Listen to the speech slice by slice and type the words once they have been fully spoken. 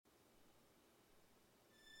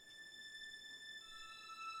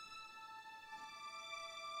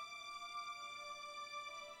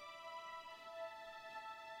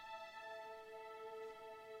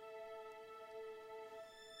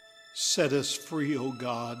Set us free, O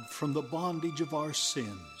God, from the bondage of our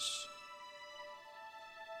sins,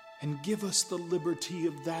 and give us the liberty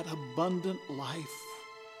of that abundant life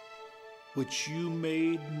which you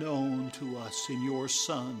made known to us in your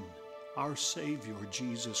Son, our Savior,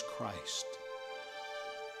 Jesus Christ,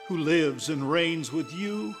 who lives and reigns with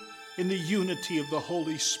you in the unity of the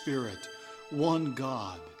Holy Spirit, one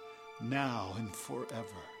God, now and forever.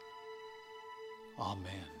 Amen.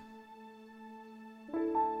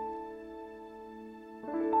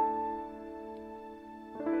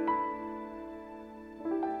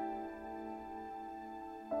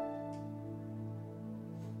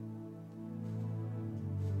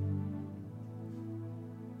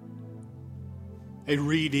 A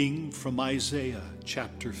reading from Isaiah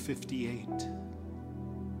chapter 58.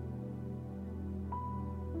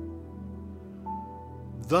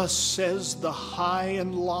 Thus says the high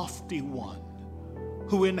and lofty one,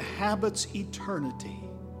 who inhabits eternity,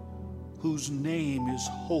 whose name is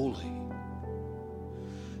holy.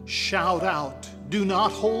 Shout out, do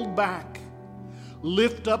not hold back.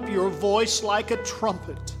 Lift up your voice like a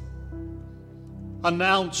trumpet.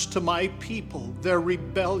 Announce to my people their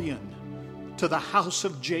rebellion, to the house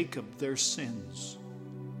of Jacob their sins.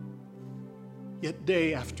 Yet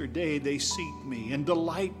day after day they seek me and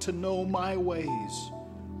delight to know my ways,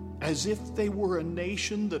 as if they were a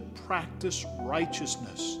nation that practiced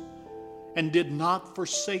righteousness and did not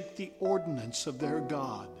forsake the ordinance of their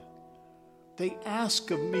God. They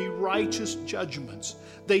ask of me righteous judgments.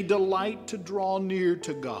 They delight to draw near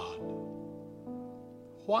to God.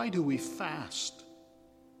 Why do we fast,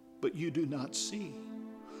 but you do not see?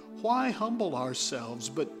 Why humble ourselves,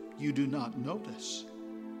 but you do not notice?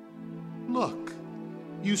 Look,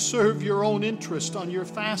 you serve your own interest on your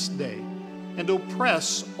fast day and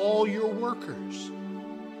oppress all your workers.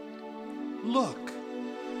 Look,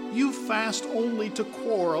 you fast only to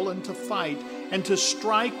quarrel and to fight and to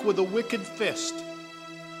strike with a wicked fist.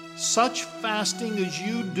 Such fasting as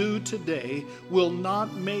you do today will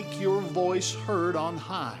not make your voice heard on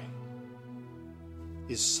high.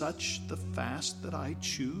 Is such the fast that I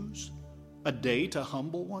choose, a day to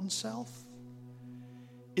humble oneself?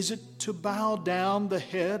 Is it to bow down the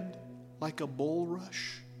head like a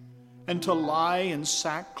bulrush, and to lie in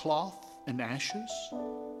sackcloth and ashes?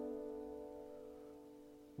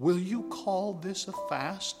 Will you call this a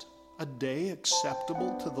fast, a day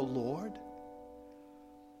acceptable to the Lord?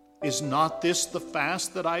 Is not this the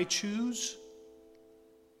fast that I choose?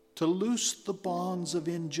 To loose the bonds of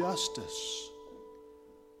injustice,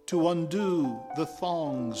 to undo the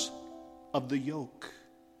thongs of the yoke,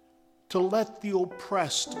 to let the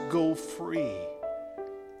oppressed go free,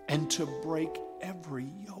 and to break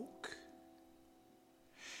every yoke?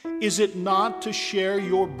 Is it not to share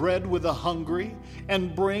your bread with the hungry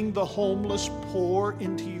and bring the homeless poor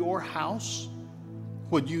into your house?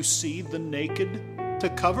 When you see the naked, to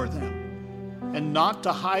cover them, and not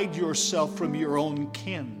to hide yourself from your own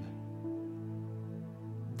kin?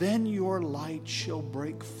 Then your light shall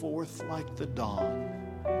break forth like the dawn,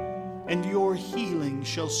 and your healing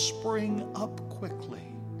shall spring up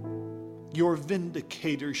quickly. Your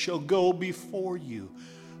vindicator shall go before you.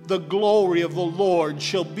 The glory of the Lord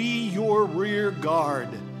shall be your rear guard.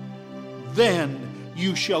 Then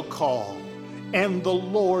you shall call, and the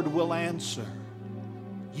Lord will answer.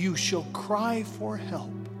 You shall cry for help,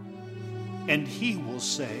 and he will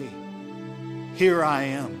say, Here I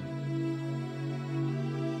am.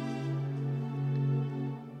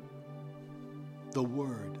 The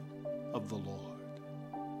word of the Lord.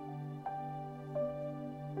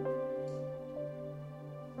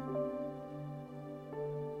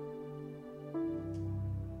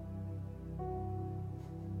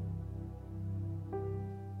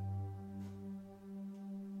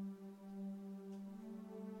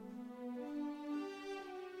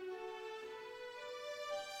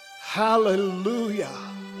 Hallelujah!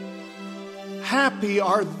 Happy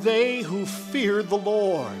are they who fear the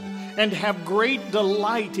Lord and have great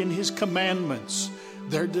delight in his commandments.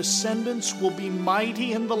 Their descendants will be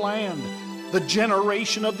mighty in the land. The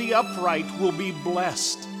generation of the upright will be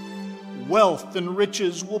blessed. Wealth and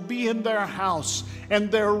riches will be in their house, and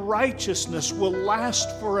their righteousness will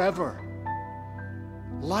last forever.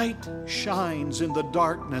 Light shines in the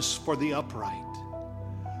darkness for the upright.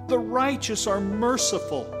 The righteous are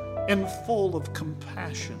merciful and full of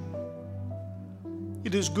compassion.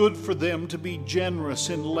 It is good for them to be generous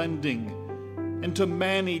in lending and to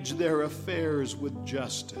manage their affairs with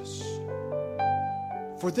justice.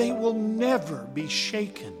 For they will never be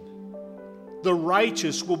shaken. The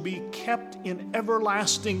righteous will be kept in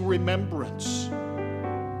everlasting remembrance.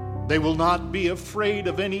 They will not be afraid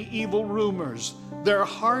of any evil rumors. Their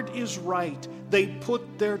heart is right. They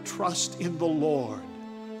put their trust in the Lord.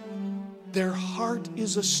 Their heart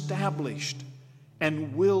is established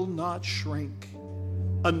and will not shrink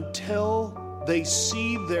until they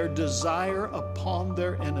see their desire upon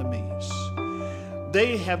their enemies.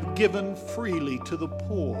 They have given freely to the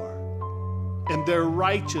poor, and their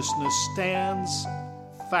righteousness stands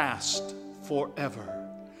fast forever.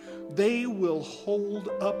 They will hold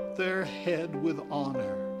up their head with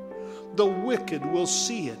honor. The wicked will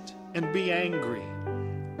see it and be angry.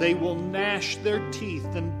 They will gnash their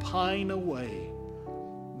teeth and pine away.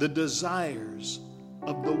 The desires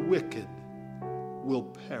of the wicked will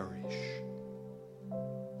perish.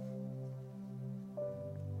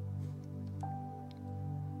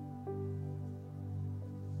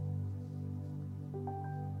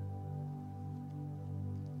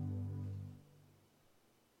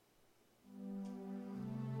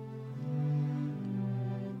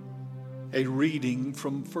 A reading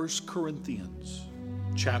from 1 Corinthians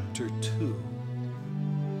chapter 2.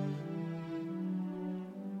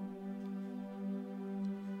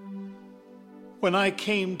 When I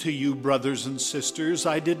came to you, brothers and sisters,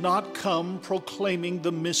 I did not come proclaiming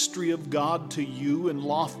the mystery of God to you in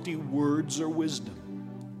lofty words or wisdom.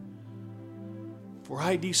 For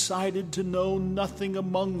I decided to know nothing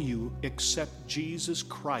among you except Jesus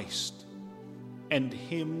Christ and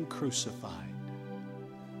Him crucified.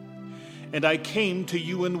 And I came to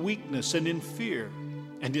you in weakness and in fear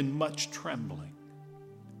and in much trembling.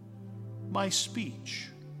 My speech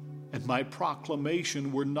and my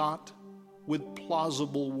proclamation were not with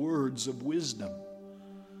plausible words of wisdom,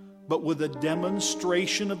 but with a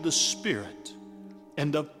demonstration of the Spirit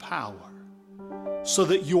and of power, so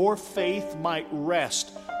that your faith might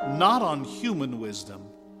rest not on human wisdom,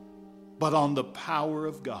 but on the power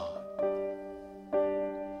of God.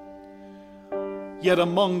 Yet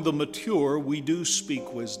among the mature we do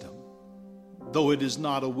speak wisdom, though it is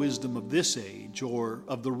not a wisdom of this age or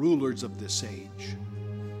of the rulers of this age,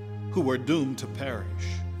 who are doomed to perish.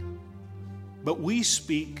 But we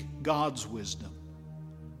speak God's wisdom,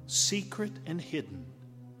 secret and hidden,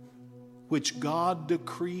 which God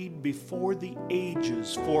decreed before the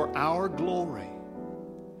ages for our glory.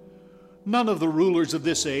 None of the rulers of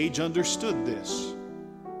this age understood this,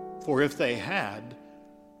 for if they had,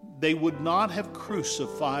 they would not have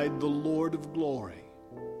crucified the Lord of glory.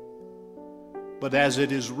 But as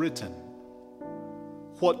it is written,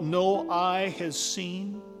 what no eye has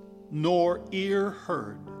seen, nor ear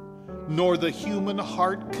heard, nor the human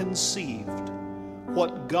heart conceived,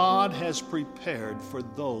 what God has prepared for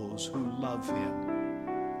those who love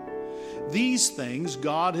Him. These things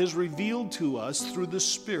God has revealed to us through the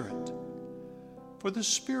Spirit. For the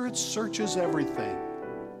Spirit searches everything,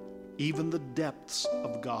 even the depths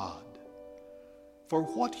of God. For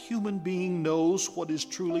what human being knows what is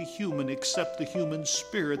truly human except the human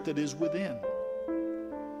spirit that is within?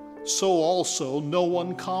 So also no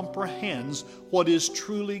one comprehends what is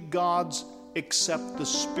truly God's except the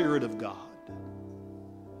Spirit of God.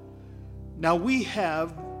 Now we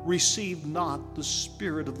have received not the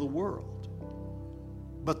spirit of the world,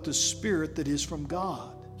 but the Spirit that is from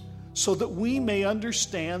God, so that we may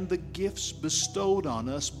understand the gifts bestowed on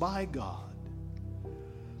us by God.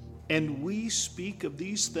 And we speak of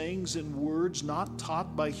these things in words not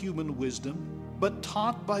taught by human wisdom, but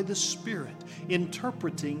taught by the Spirit,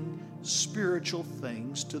 interpreting spiritual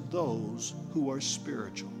things to those who are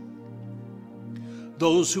spiritual.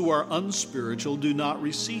 Those who are unspiritual do not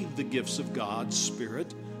receive the gifts of God's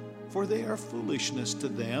Spirit, for they are foolishness to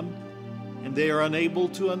them, and they are unable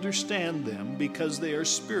to understand them because they are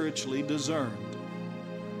spiritually discerned.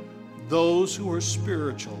 Those who are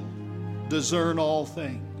spiritual discern all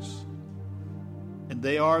things, and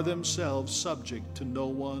they are themselves subject to no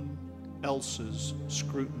one else's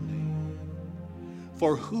scrutiny.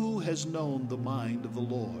 For who has known the mind of the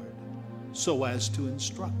Lord so as to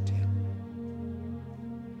instruct him?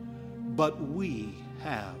 But we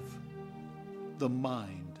have the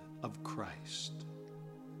mind of Christ.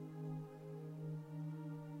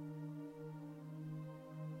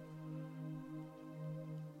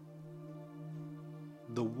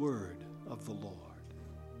 The word of the Lord.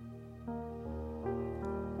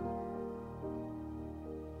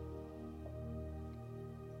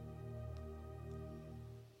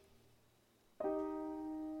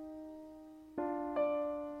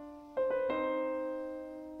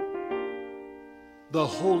 The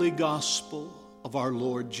Holy Gospel of our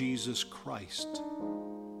Lord Jesus Christ,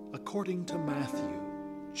 according to Matthew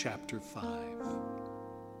chapter 5.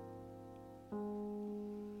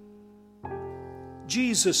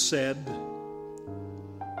 Jesus said,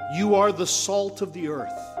 You are the salt of the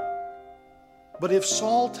earth. But if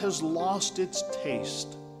salt has lost its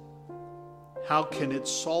taste, how can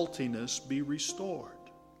its saltiness be restored?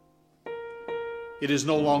 It is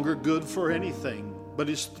no longer good for anything, but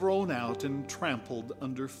is thrown out and trampled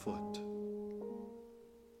underfoot.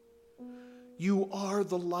 You are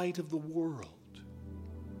the light of the world.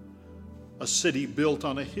 A city built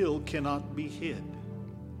on a hill cannot be hid.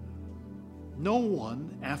 No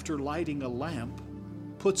one, after lighting a lamp,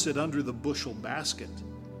 puts it under the bushel basket,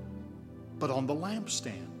 but on the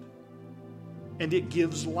lampstand, and it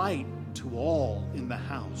gives light to all in the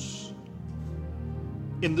house.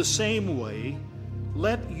 In the same way,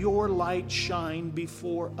 let your light shine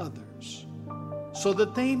before others, so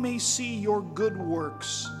that they may see your good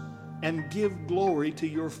works and give glory to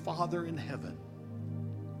your Father in heaven.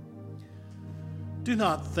 Do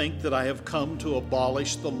not think that I have come to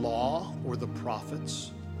abolish the law or the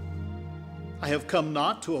prophets. I have come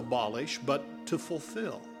not to abolish, but to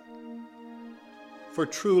fulfill. For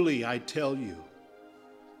truly I tell you,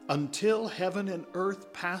 until heaven and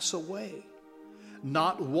earth pass away,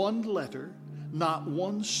 not one letter, not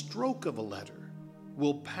one stroke of a letter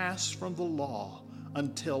will pass from the law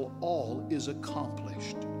until all is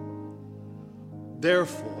accomplished.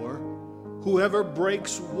 Therefore, whoever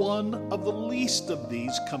breaks one of the least of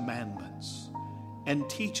these commandments and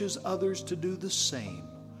teaches others to do the same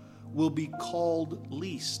will be called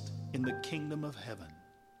least in the kingdom of heaven.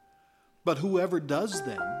 But whoever does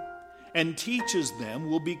them and teaches them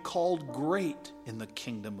will be called great in the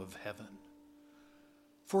kingdom of heaven.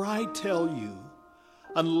 For I tell you,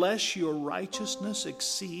 unless your righteousness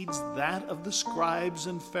exceeds that of the scribes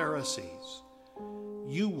and Pharisees,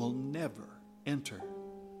 you will never enter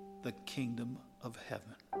the kingdom of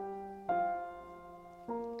heaven.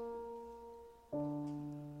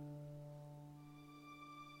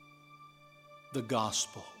 The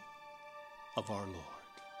Gospel of our Lord.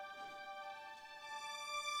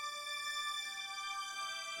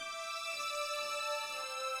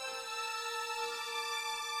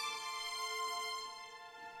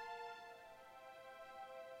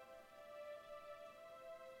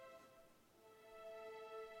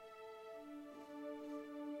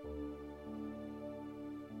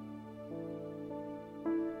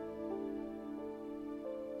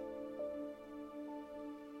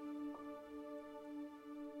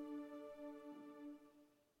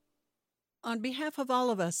 On behalf of all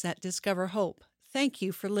of us at Discover Hope, thank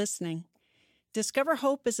you for listening. Discover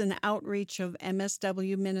Hope is an outreach of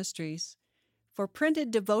MSW Ministries. For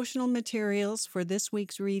printed devotional materials for this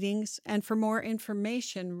week's readings and for more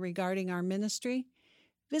information regarding our ministry,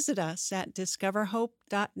 visit us at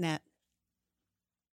discoverhope.net.